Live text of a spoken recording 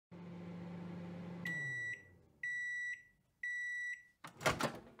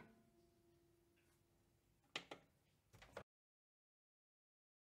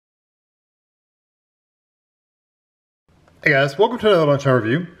Hey guys, welcome to another Lunchtime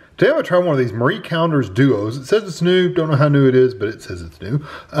review. Today I'm going to try one of these Marie Callender's duos. It says it's new, don't know how new it is, but it says it's new.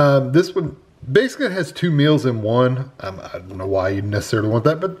 This one basically has 2 meals in one. I don't know why you necessarily want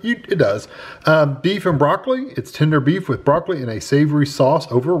that, but it does. Beef and broccoli. It's tender beef with broccoli and a savory sauce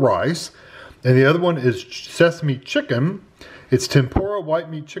over rice. And the other one is Sesame Chicken. It's tempura white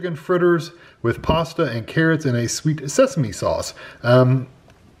meat chicken fritters with pasta and carrots and a sweet sesame sauce.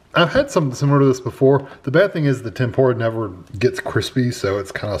 I've had something similar to this before. The bad thing is the tempura never gets crispy, so it's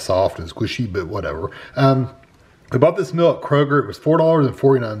kind of soft and squishy, but whatever. I bought this meal at Kroger. It was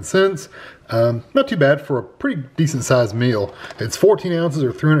 $4.49. Not too bad for a pretty decent sized meal. It's 14 ounces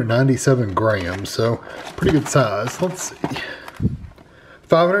or 397 grams, so pretty good size. Let's see.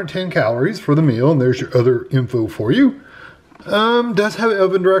 510 calories for the meal, and there's your other info for you. Does have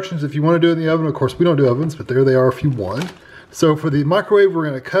oven directions if you want to do it in the oven. Of course, we don't do ovens, but there they are if you want. So for the microwave, we're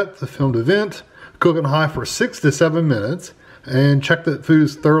going to cut the film to vent, cook it on high for 6 to 7 minutes, and check that food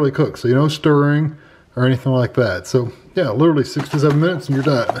is thoroughly cooked. So no stirring or anything like that. So yeah, literally 6 to 7 minutes and you're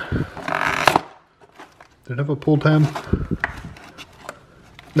done. Did it have a pull tab?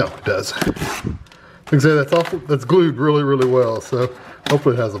 No, it does. Like I say, that's glued really, really well. So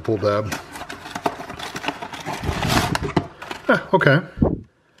hopefully it has a pull tab. Ah, okay.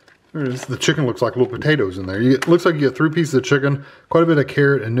 The chicken looks like little potatoes in there. It looks like you get 3 pieces of chicken, quite a bit of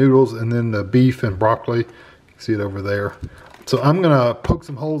carrot and noodles, and then the beef and broccoli. You can see it over there. So I'm gonna poke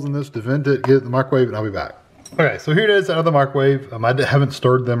some holes in this to vent it, get it in the microwave, and I'll be back. Okay, so here it is out of the microwave. I haven't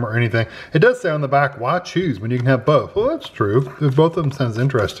stirred them or anything. It does say on the back, why choose when you can have both? Well, that's true. If both of them sounds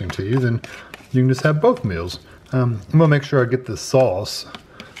interesting to you, then you can just have both meals. I'm gonna make sure I get this sauce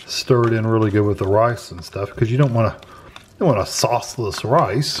stirred in really good with the rice and stuff, because you don't want a sauceless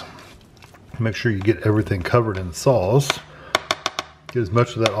rice. Make sure you get everything covered in sauce. Get as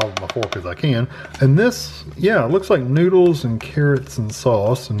much of that off my fork as I can. And this, yeah, it looks like noodles and carrots and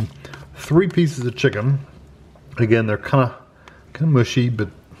sauce and 3 pieces of chicken. Again, they're kind of mushy, but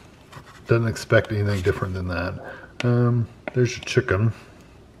doesn't expect anything different than that. There's your chicken.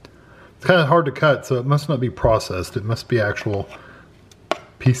 It's kind of hard to cut, so it must not be processed. It must be actual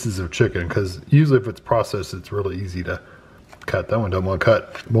pieces of chicken, because usually if it's processed, it's really easy to cut. That one doesn't want to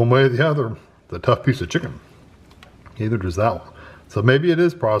cut one way or the other. The tough piece of chicken. Neither does that one. So maybe it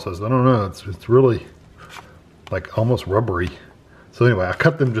is processed. I don't know. It's really like almost rubbery. So anyway, I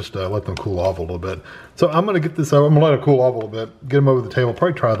cut them just to let them cool off a little bit. So I'm going to get this over. I'm going to let it cool off a little bit. Get them over the table.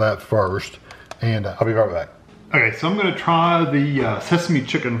 Probably try that first. And I'll be right back. Okay, so I'm going to try the sesame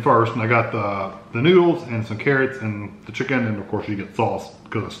chicken first. And I got the noodles and some carrots and the chicken. And of course you get sauce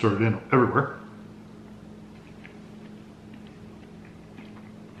because I stirred it in everywhere.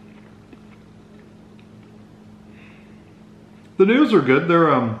 The noodles are good.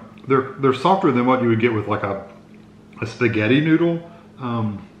 They're softer than what you would get with like a spaghetti noodle.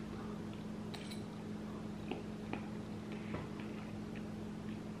 Yeah,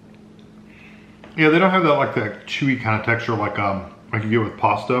 they don't have that like that chewy kind of texture like you get with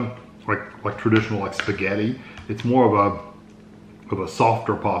pasta, like traditional like spaghetti. It's more of a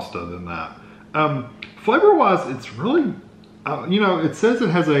softer pasta than that. Flavor wise, it's really it says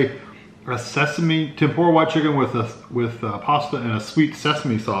it has a sesame tempura white chicken with pasta and a sweet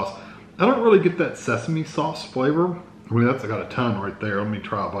sesame sauce. I don't really get that sesame sauce flavor. I mean, that's got a ton right there. Let me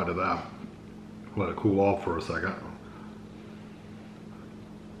try a bite of that. Let it cool off for a second.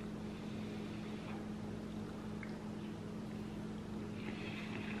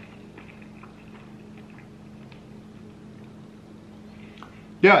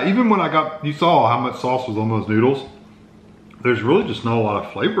 Yeah, even when you saw how much sauce was on those noodles. There's really just not a lot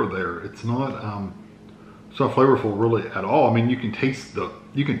of flavor there. It's not flavorful really at all. I mean, you can taste the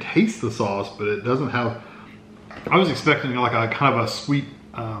sauce, but it doesn't have. I was expecting like a kind of a sweet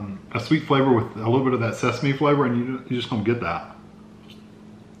flavor with a little bit of that sesame flavor, and you just don't get that.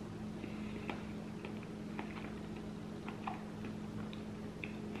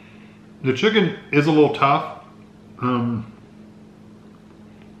 The chicken is a little tough.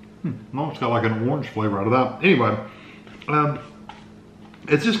 Almost got like an orange flavor out of that. Anyway.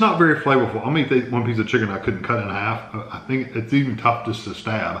 It's just not very flavorful. I mean, one piece of chicken I couldn't cut in half. I think it's even tough just to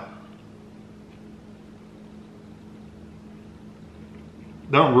stab.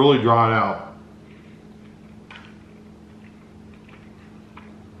 Don't really dry it out.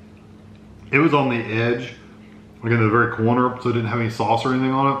 It was on the edge, like in the very corner, so it didn't have any sauce or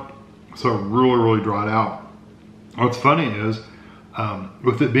anything on it. So it really, really dried out. What's funny is,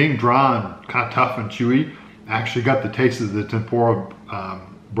 with it being dry and kind of tough and chewy, I actually got the taste of the tempura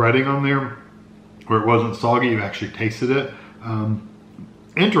breading on there, where it wasn't soggy. You actually tasted it.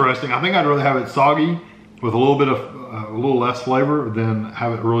 Interesting. I think I'd rather have it soggy with a little bit of, a little less flavor than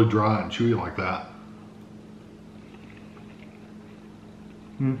have it really dry and chewy like that.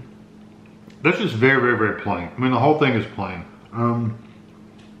 That's just very, very, very plain. I mean, the whole thing is plain.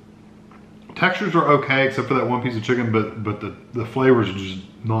 Textures are okay, except for that one piece of chicken, but the flavors are just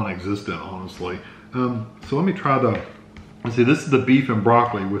non-existent, honestly. So let me try the, let's see, this is the beef and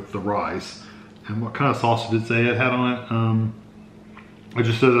broccoli with the rice. And what kind of sauce did it say it had on it? It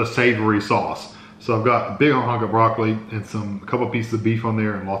just says a savory sauce. So I've got a big hunk of broccoli and a couple pieces of beef on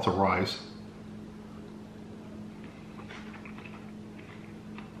there and lots of rice.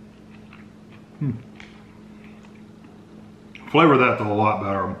 Flavor that's a lot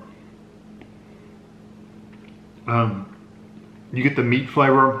better. You get the meat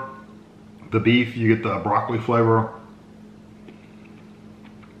flavor, the beef, you get the broccoli flavor.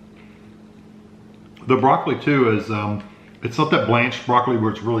 The broccoli too is, it's not that blanched broccoli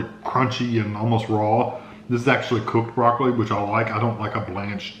where it's really crunchy and almost raw. This is actually cooked broccoli, which I like. I don't like a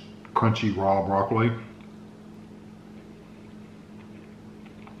blanched, crunchy, raw broccoli.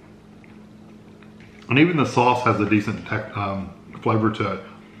 And even the sauce has a decent flavor to it.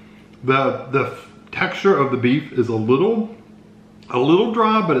 The texture of the beef is a little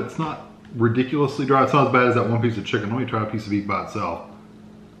dry, but it's not ridiculously dry. It's not as bad as that one piece of chicken. Let me try a piece of beef by itself.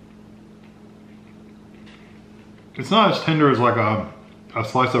 It's not as tender as like a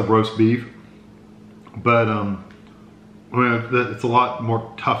slice of roast beef, but I mean, it's a lot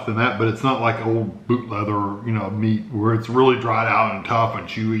more tough than that, but it's not like old boot leather, you know, meat where it's really dried out and tough and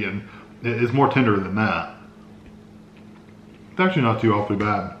chewy, and it's more tender than that. It's actually not too awfully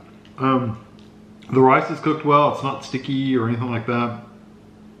bad. The rice is cooked well. It's not sticky or anything like that.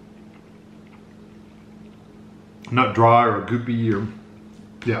 Not dry or goopy or,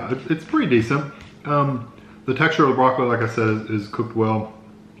 yeah, it's pretty decent. The texture of the broccoli, like I said, is cooked well.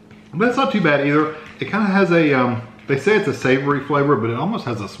 But it's not too bad either. It kind of has a, they say it's a savory flavor, but it almost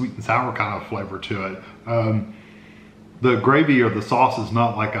has a sweet and sour kind of flavor to it. The gravy or the sauce is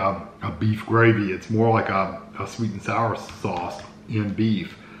not like a beef gravy. It's more like a sweet and sour sauce in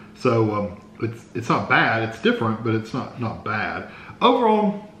beef. So it's not bad. It's different, but it's not bad.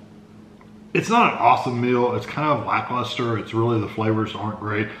 Overall, it's not an awesome meal. It's kind of lackluster. It's really, the flavors aren't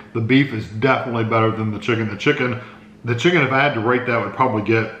great. The beef is definitely better than the chicken. The chicken, if I had to rate that, would probably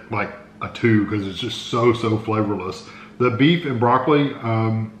get like a 2 because it's just so flavorless. The beef and broccoli,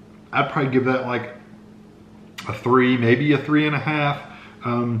 I'd probably give that like a 3, maybe a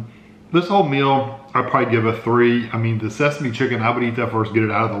 3.5. This whole meal, I'd probably give a 3. I mean, the sesame chicken, I would eat that first, get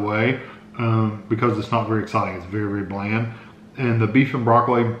it out of the way, because it's not very exciting. It's very, very bland. And the beef and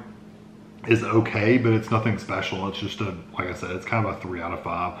broccoli is okay, but it's nothing special. It's just like I said, it's kind of a 3 out of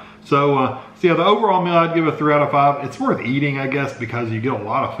 5. So yeah, the overall meal, I'd give a 3 out of 5. It's worth eating, I guess, because you get a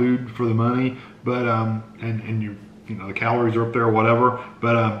lot of food for the money, but and you know, the calories are up there or whatever,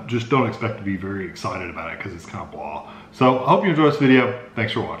 but just don't expect to be very excited about it because it's kind of blah. So I hope you enjoyed this video.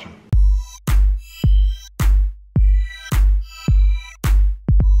 Thanks for watching.